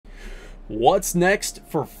What's next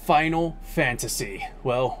for Final Fantasy?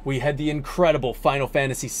 Well, we had the incredible Final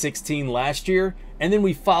Fantasy 16 last year, and then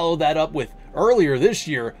we followed that up with, earlier this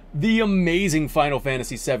year, the amazing Final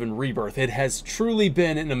Fantasy 7 Rebirth. It has truly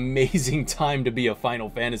been an amazing time to be a Final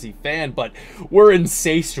Fantasy fan, but we're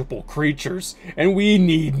insatiable creatures, and we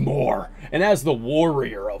need more. And as the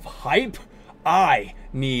warrior of hype, I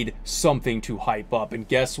need something to hype up, and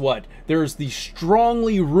guess what? There's the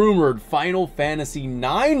strongly rumored Final Fantasy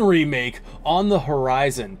 9 Remake on the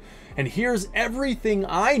horizon. And here's everything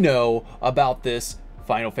I know about this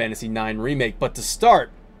Final Fantasy 9 Remake. But to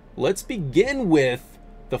start, let's begin with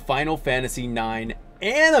the Final Fantasy 9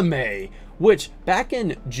 anime, which back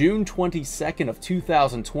in June 22nd of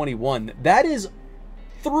 2021, that is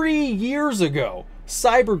 3 years ago,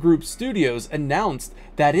 Cyber Group Studios announced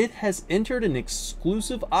that it has entered an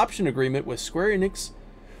exclusive option agreement with Square Enix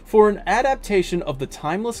for an adaptation of the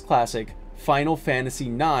timeless classic Final Fantasy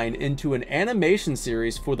IX into an animation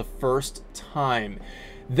series for the first time.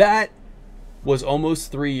 That was almost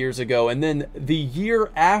 3 years ago, and then the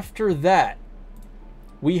year after that,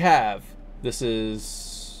 we have, this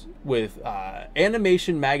is with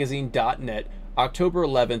animationmagazine.net, October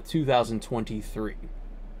 11th, 2023.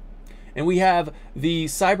 And we have the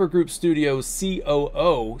Cyber Group Studios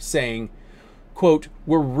COO saying, quote,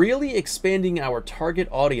 "We're really expanding our target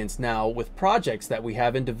audience now with projects that we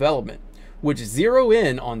have in development, which zero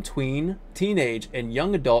in on tween, teenage, and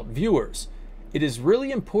young adult viewers. It is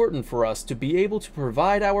really important for us to be able to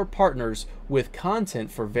provide our partners with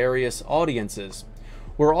content for various audiences.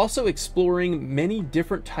 We're also exploring many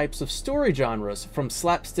different types of story genres, from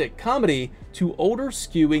slapstick comedy to older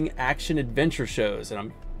skewing action adventure shows." And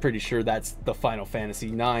I'm pretty sure that's the Final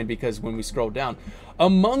Fantasy IX, because when we scroll down,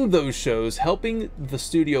 among those shows helping the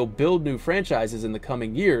studio build new franchises in the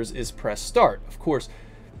coming years is Press Start. Of course,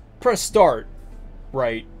 Press Start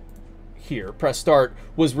right here. Press Start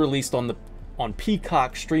was released on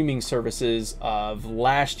Peacock streaming services of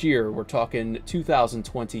last year. We're talking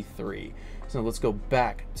 2023. So let's go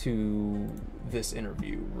back to this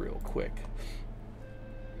interview real quick.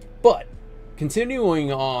 But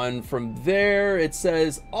continuing on from there, it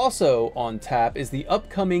says also on tap is the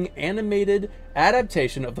upcoming animated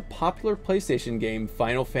adaptation of the popular PlayStation game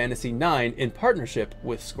Final Fantasy IX in partnership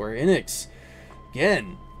with Square Enix.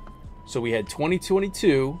 Again, so we had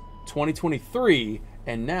 2022, 2023,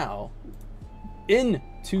 and now in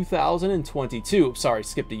 2022, sorry,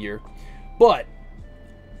 skipped a year, but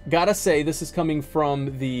gotta say this is coming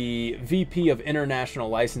from the VP of International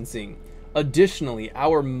Licensing. Additionally,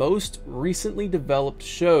 our most recently developed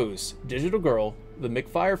shows, Digital Girl, The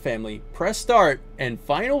McFire Family, Press Start, and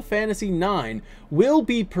Final Fantasy IX will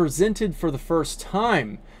be presented for the first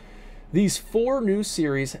time. These 4 new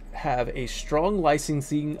series have a strong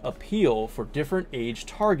licensing appeal for different age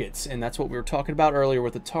targets, and that's what we were talking about earlier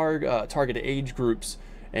with the target age groups,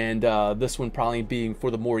 and this one probably being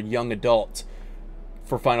for the more young adult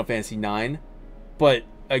for Final Fantasy IX. But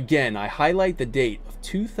again, I highlight the date of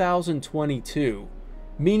 2022,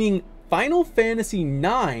 meaning Final Fantasy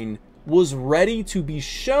IX was ready to be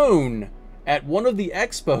shown at one of the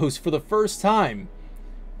expos for the first time.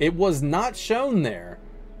 It was not shown there.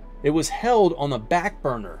 It was held on the back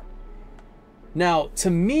burner. Now, to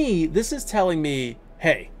me, this is telling me,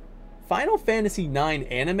 hey, Final Fantasy IX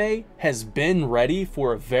anime has been ready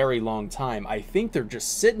for a very long time. I think they're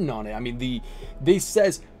just sitting on it. I mean, they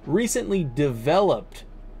says recently developed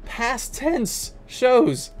past tense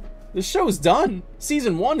shows. The show's done.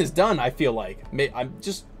 Season 1 is done, I feel like. I'm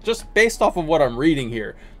just based off of what I'm reading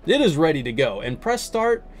here. It is ready to go. And Press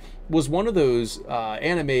Start was one of those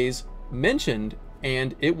animes mentioned,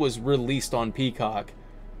 and it was released on Peacock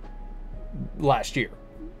last year.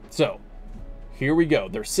 So here we go.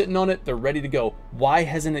 They're sitting on it. They're ready to go. Why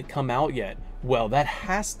hasn't it come out yet? Well, that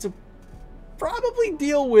has to probably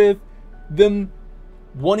deal with them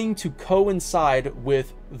wanting to coincide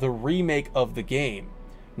with the remake of the game.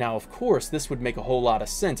 Now, of course, this would make a whole lot of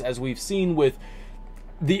sense, as we've seen with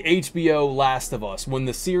the HBO Last of Us. When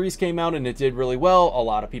the series came out and it did really well, a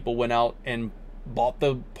lot of people went out and bought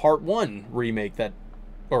the Part 1 remake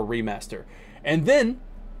or remaster. And then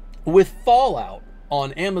with Fallout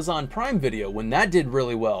on Amazon Prime Video, when that did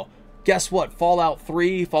really well, guess what? Fallout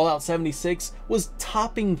 3, Fallout 76 was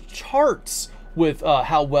topping charts with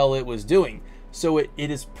how well it was doing. So it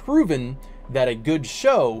is proven that a good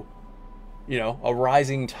show, you know, a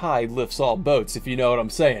rising tide lifts all boats, if you know what I'm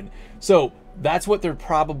saying. So that's what they're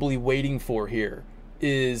probably waiting for here,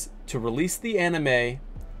 is to release the anime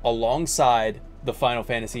alongside the Final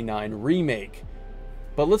Fantasy IX Remake.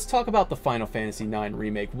 But let's talk about the Final Fantasy IX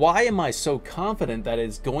Remake. Why am I so confident that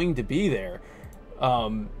it's going to be there?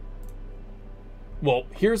 well,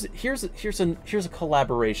 here's a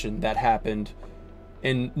collaboration that happened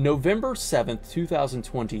in November 7th,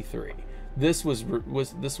 2023. This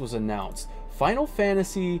was announced. Final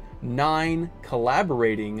Fantasy IX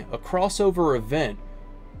collaborating a crossover event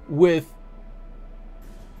with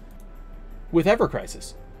Ever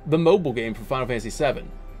Crisis, the mobile game for Final Fantasy VII.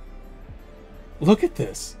 Look at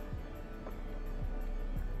this.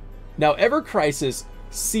 Now, Ever Crisis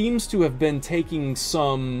seems to have been taking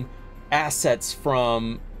some assets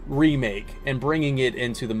from Remake and bringing it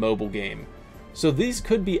into the mobile game. So these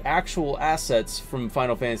could be actual assets from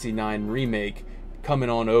Final Fantasy IX Remake coming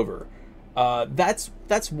on over.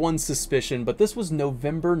 That's one suspicion, but this was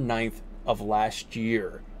November 9th of last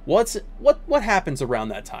year. What happens around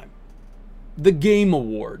that time? The Game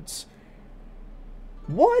Awards.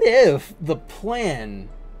 What if the plan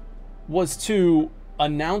was to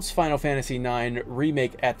announce Final Fantasy IX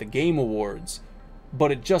Remake at the Game Awards,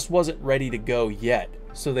 but it just wasn't ready to go yet?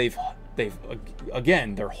 So they're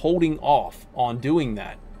holding off on doing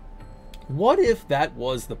that. What if that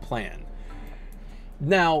was the plan?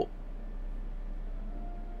 Now,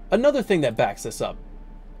 another thing that backs this up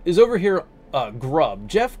is over here, Grubb,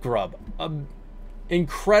 Jeff Grubb,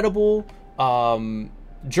 incredible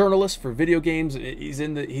journalist for video games. He's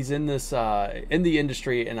in the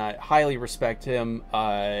industry, and I highly respect him.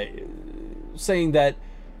 Saying that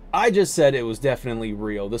I just said it was definitely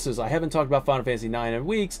real. I haven't talked about Final Fantasy IX in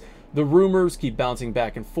weeks. The rumors keep bouncing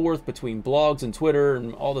back and forth between blogs and Twitter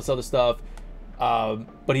and all this other stuff.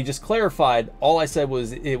 But he just clarified. All I said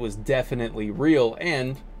was it was definitely real,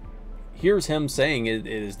 and here's him saying it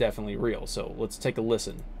is definitely real. So let's take a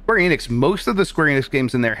listen. Square Enix, most of the Square Enix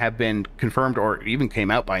games in there have been confirmed or even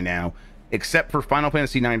came out by now, except for Final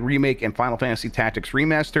Fantasy IX Remake and Final Fantasy Tactics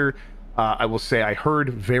Remaster. I will say I heard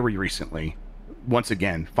very recently, once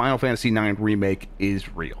again, Final Fantasy IX Remake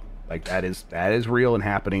is real. Like, that is real and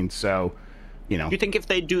happening. So, you know. Do you think if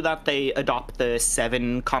they do that, they adopt the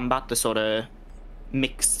 7 combat, the sort of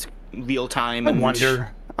mixed real time? I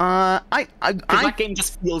wonder. That game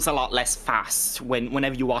just feels a lot less fast.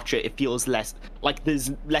 Whenever you watch it, it feels less like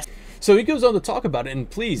there's less. So he goes on to talk about it, and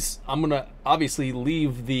please, I'm gonna obviously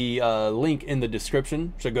leave the link in the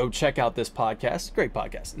description, so go check out this podcast. Great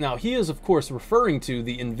podcast. Now, he is of course referring to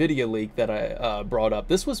the NVIDIA leak that I brought up.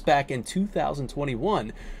 This was back in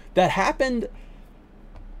 2021. That happened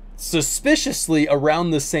suspiciously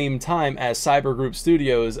around the same time as Cyber Group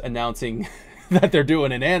Studios announcing that they're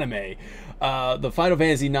doing an anime. The Final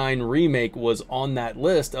Fantasy IX Remake was on that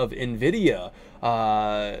list of NVIDIA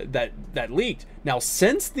that leaked. Now,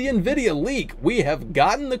 since the NVIDIA leak, we have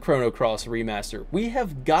gotten the Chrono Cross remaster. We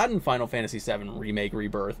have gotten Final Fantasy VII Remake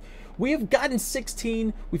Rebirth. We have gotten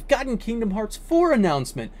 16. We've gotten Kingdom Hearts 4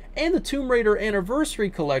 announcement and the Tomb Raider Anniversary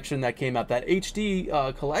Collection that came out, that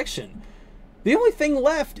HD collection. The only thing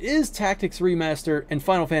left is Tactics Remaster and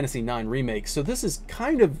Final Fantasy IX Remake. So this is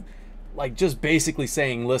kind of like just basically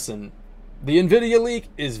saying, listen, the NVIDIA leak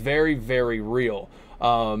is very, very real.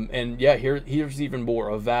 And yeah, here's even more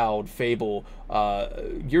avowed Fable.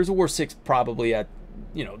 Gears of War 6 probably at,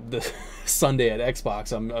 the Sunday at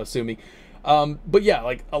Xbox, I'm assuming. But yeah,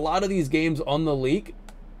 like a lot of these games on the leak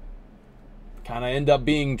kind of end up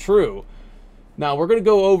being true. Now we're going to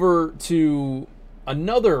go over to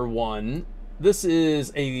another one. This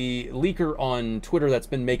is a leaker on Twitter that's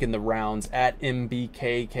been making the rounds at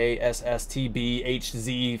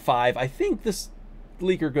MBKKSSTBHZ5. I think this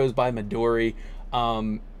leaker goes by Midori.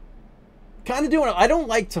 Kind of doing it. I don't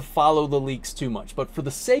like to follow the leaks too much, but for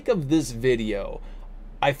the sake of this video,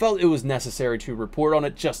 I felt it was necessary to report on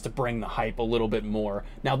it just to bring the hype a little bit more.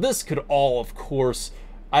 Now, this could all, of course,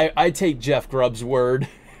 I take Jeff Grubb's word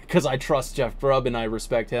because I trust Jeff Grubb and I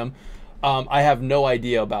respect him. I have no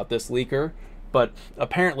idea about this leaker, but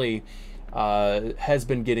apparently has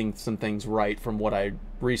been getting some things right from what I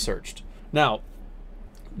researched. Now,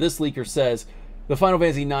 this leaker says, the Final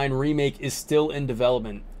Fantasy IX Remake is still in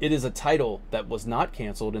development. It is a title that was not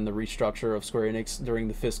canceled in the restructure of Square Enix during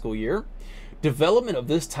the fiscal year. Development of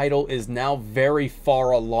this title is now very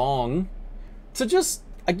far along. So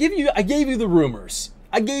I gave you the rumors.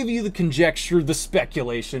 I gave you the conjecture, the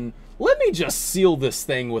speculation. Let me just seal this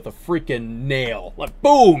thing with a freaking nail. Like,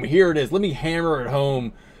 boom, here it is. Let me hammer it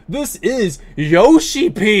home. This is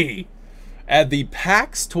Yoshi-P at the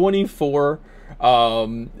PAX 24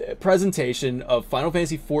 presentation of Final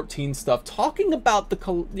Fantasy 14 stuff, talking about the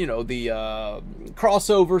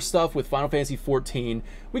crossover stuff with Final Fantasy 14.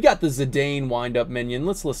 We got the Zidane wind-up minion.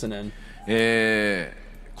 Let's listen in.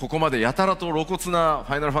 ここまでやたらと露骨な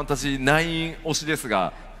ファイナルファンタジー9推しです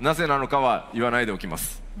が、なぜなのかは言わないでおきま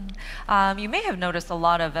す。You may have noticed a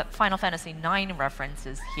lot of Final Fantasy IX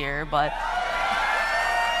references here, but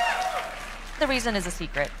the reason is a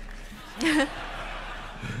secret.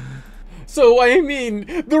 So, I mean,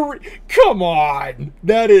 come on!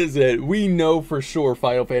 That is it. We know for sure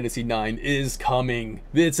Final Fantasy IX is coming.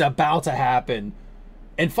 It's about to happen.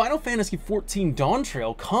 And Final Fantasy XIV Dawn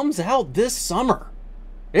Trail comes out this summer.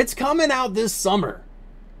 It's coming out this summer.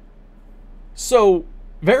 So,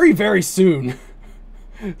 very, very soon.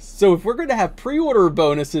 So, if we're going to have pre-order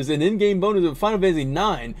bonuses and in-game bonuses of Final Fantasy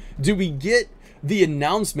IX, do we get the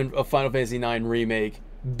announcement of Final Fantasy IX Remake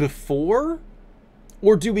before?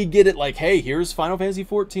 Or do we get it like, hey, here's Final Fantasy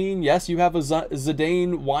XIV. Yes, you have a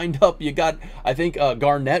Zidane wind up. You got, I think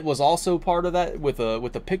Garnet was also part of that with the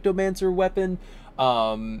Pictomancer weapon,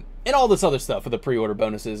 and all this other stuff for the pre-order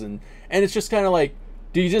bonuses. And it's just kind of like,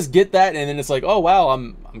 do you just get that and then it's like, oh wow,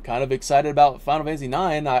 I'm kind of excited about Final Fantasy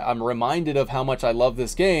IX. I'm reminded of how much I love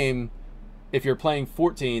this game. If you're playing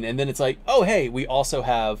 14, and then it's like, oh hey, we also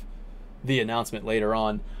have the announcement later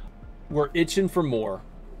on. We're itching for more.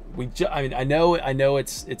 I mean, I know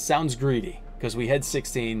it sounds greedy because we had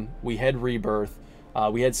 16, we had Rebirth,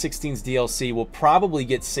 we had 16's DLC. We'll probably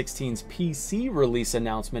get 16's PC release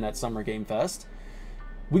announcement at Summer Game Fest.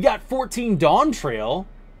 We got 14 Dawn Trail.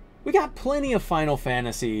 We got plenty of Final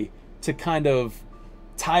Fantasy to kind of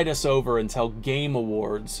tide us over until Game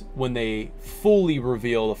Awards when they fully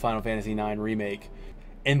reveal the Final Fantasy IX Remake.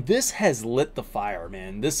 And this has lit the fire,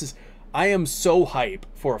 man. I am so hype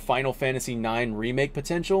for a Final Fantasy IX Remake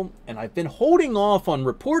potential, and I've been holding off on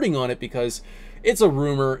reporting on it because it's a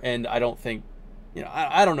rumor, and I don't think,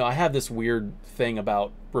 I don't know. I have this weird thing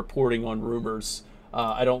about reporting on rumors.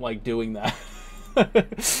 I don't like doing that.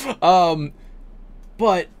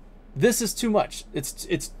 But this is too much.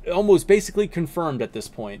 It's almost basically confirmed at this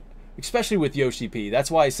point, especially with Yoshi-P.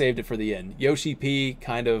 That's why I saved it for the end. Yoshi-P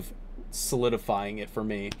kind of solidifying it for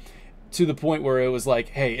me, to the point where it was like,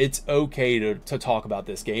 hey, it's okay to talk about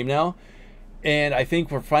this game now. And I think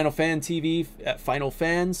for Final Fan TV, at Final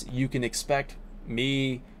Fans, you can expect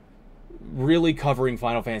me really covering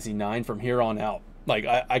Final Fantasy IX from here on out. Like,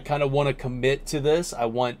 I kind of want to commit to this. I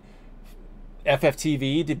want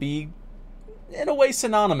FFTV to be, in a way,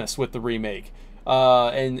 synonymous with the remake.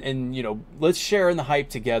 And let's share in the hype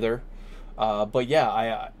together. But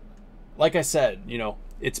yeah, like I said,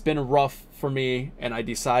 it's been rough for me, and I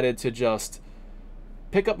decided to just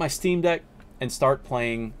pick up my Steam Deck and start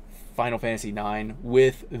playing Final Fantasy IX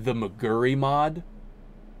with the Maguri mod.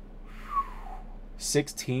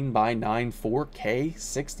 16:9 4K,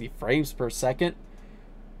 60 frames per second.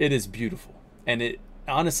 It is beautiful. And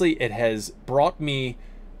honestly, it has brought me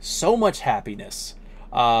so much happiness.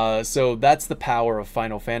 So that's the power of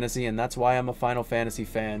Final Fantasy, and that's why I'm a Final Fantasy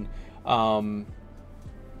fan. So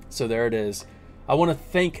there it is. I want to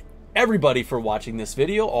thank everybody for watching this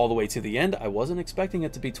video all the way to the end. I wasn't expecting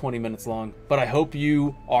it to be 20 minutes long, but I hope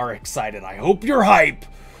you are excited. I hope you're hype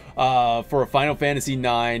for a Final Fantasy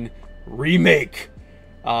IX Remake.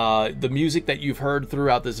 The music that you've heard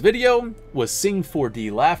throughout this video was Sing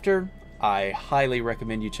 4D Laughter. I highly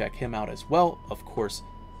recommend you check him out as well. Of course,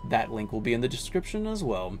 that link will be in the description as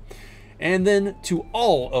well. And then to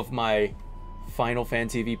all of my Final Fan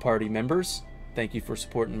TV party members, thank you for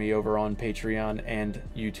supporting me over on Patreon and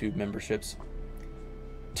YouTube memberships.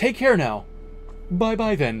 Take care now.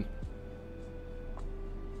 Bye-bye then.